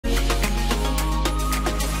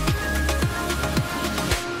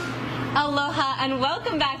and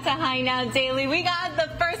welcome back to High Now Daily. We got the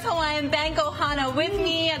first Hawaiian Bank Ohana with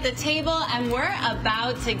me at the table, and we're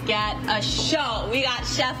about to get a show. We got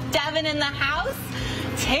Chef Devin in the house.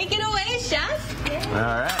 Take it away, Chef. All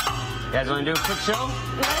right. You guys want to do a quick show?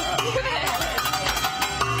 Let's do it.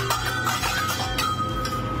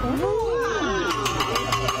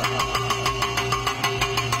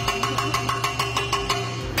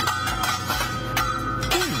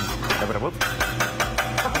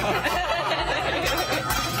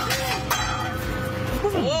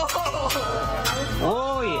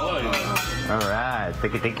 Oh, yeah. All right.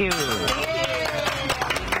 Thank you.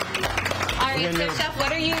 All right, so Chef,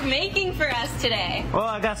 what are you making for us today? Well,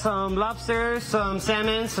 I got some lobster, some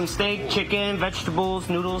salmon, some steak, chicken, vegetables,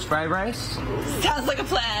 noodles, fried rice. Sounds like a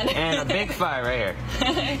plan. And a big fry right here.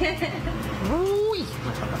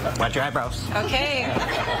 Watch your eyebrows. Okay.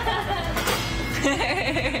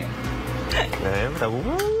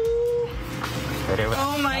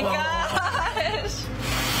 Oh my gosh.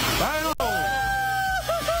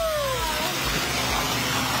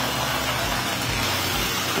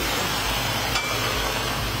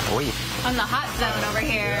 I'm the hot zone over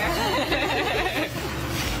here.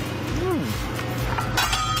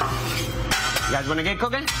 You guys want to get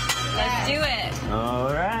cooking? Let's do it.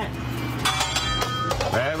 All right.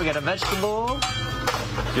 All right, we got a vegetable,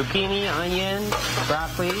 zucchini, onion,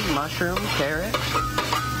 broccoli, mushroom, carrot.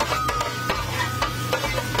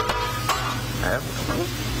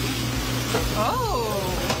 Oh,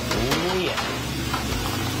 yeah.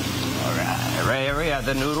 All right, right here we have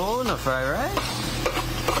the noodle and the fried rice.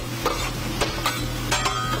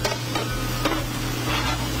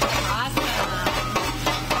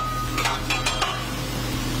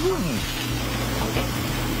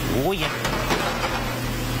 Oh, yeah.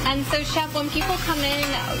 and so, Chef, when people come in,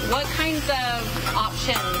 what kinds of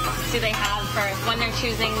options do they have for when they're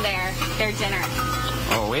choosing their dinner?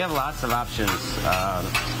 Oh, we have lots of options.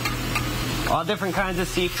 All different kinds of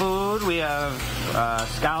seafood. We have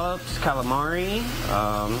scallops, calamari,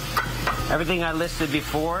 everything I listed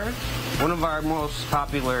before. One of our most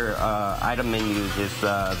popular item menus is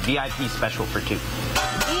VIP special for two.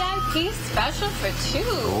 VIP special for two?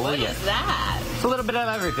 Oh, what is that? It's a little bit of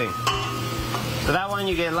everything. So that one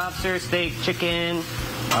you get lobster, steak, chicken.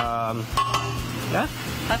 Yeah.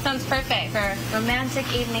 That sounds perfect for a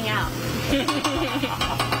romantic evening out.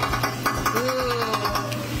 Ooh,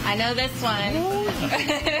 I know this one.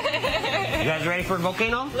 You guys ready for a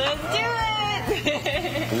volcano? Let's do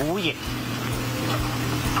it. Oh, yeah.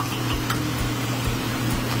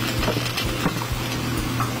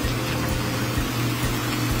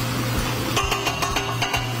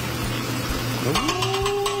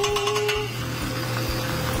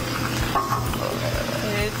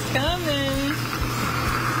 It's coming.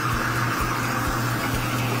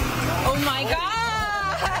 Oh my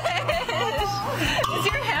gosh! Is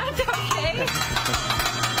your hand okay?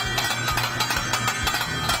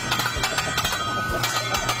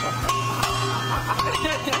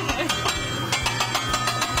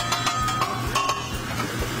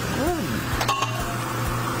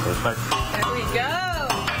 There we go.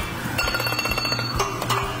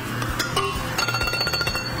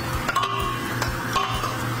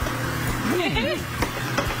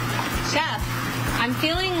 Chef, I'm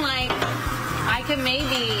feeling like I could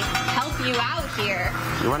maybe help you out here.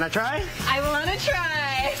 You want to try? I want to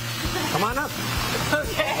try. Come on up.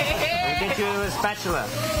 Okay. We'll get you a spatula.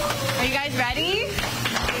 Are you guys ready?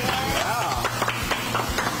 Yeah.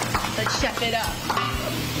 Let's chef it up.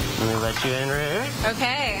 Let me let you in right here.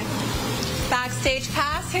 Okay. Backstage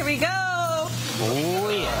pass. Here we go. Oh,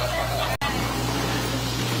 yeah.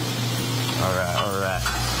 All right, all right.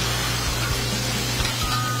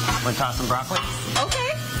 Want to toss some broccoli?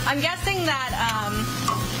 Okay. I'm guessing that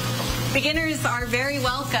beginners are very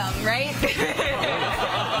welcome, right?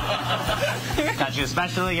 Got you a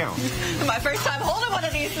spatula, yo. My first time holding one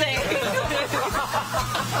of these things.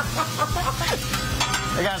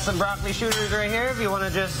 I got some broccoli shooters right here if you want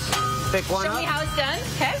to just pick one Show up. me how it's done.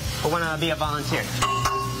 Okay. Or want to be a volunteer?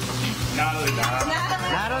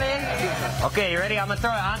 Natalie? Okay, you ready? I'm going to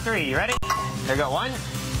throw it on three. You ready? There you go. 1, 2.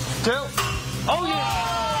 Oh,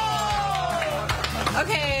 yeah!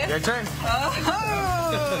 Okay. Your turn. Oh.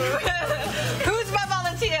 Who's my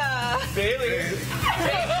volunteer? Bailey.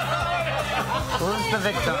 Who's the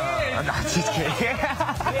victim? Oh, no, just kidding.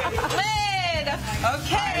 Lid.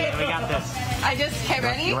 Okay. We got this. I just, okay,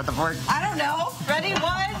 ready? You want the fork? I don't know. Ready? 1,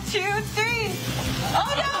 2, 3. Oh,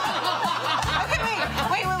 no. Okay,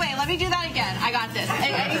 wait. Let me do that again. I got this.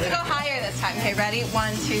 I need to go higher this time. Okay, ready?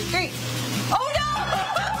 1, 2, 3. Oh, no.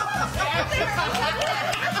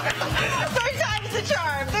 Third time's the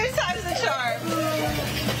charm. Third time's the charm.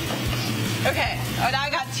 Okay. Oh, now I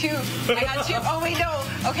got two. Oh, wait, no.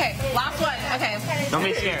 Okay, last one. Okay. Don't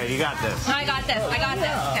be scared. You got this. I got this.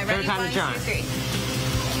 Okay, ready? Third time the charm. 1, 2, 3.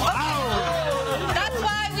 Oh. That's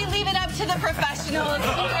why we leave it up to the professionals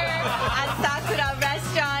here at Sakura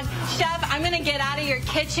Restaurant. Chef, I'm going to get out of your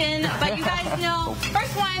kitchen, but you guys know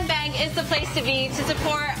First Hawaiian Bank is the place to be to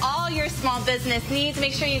support all your small business needs.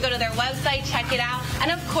 Make sure you go to their website, check it out. And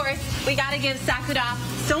of course, we got to give Sakura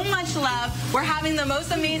so much love. We're having the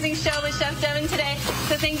most amazing show with Chef Devin today.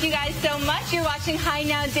 So thank you guys so much. You're watching Hi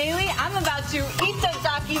Now Daily. I'm about to eat the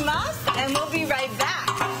dakimasu, and we'll be right back.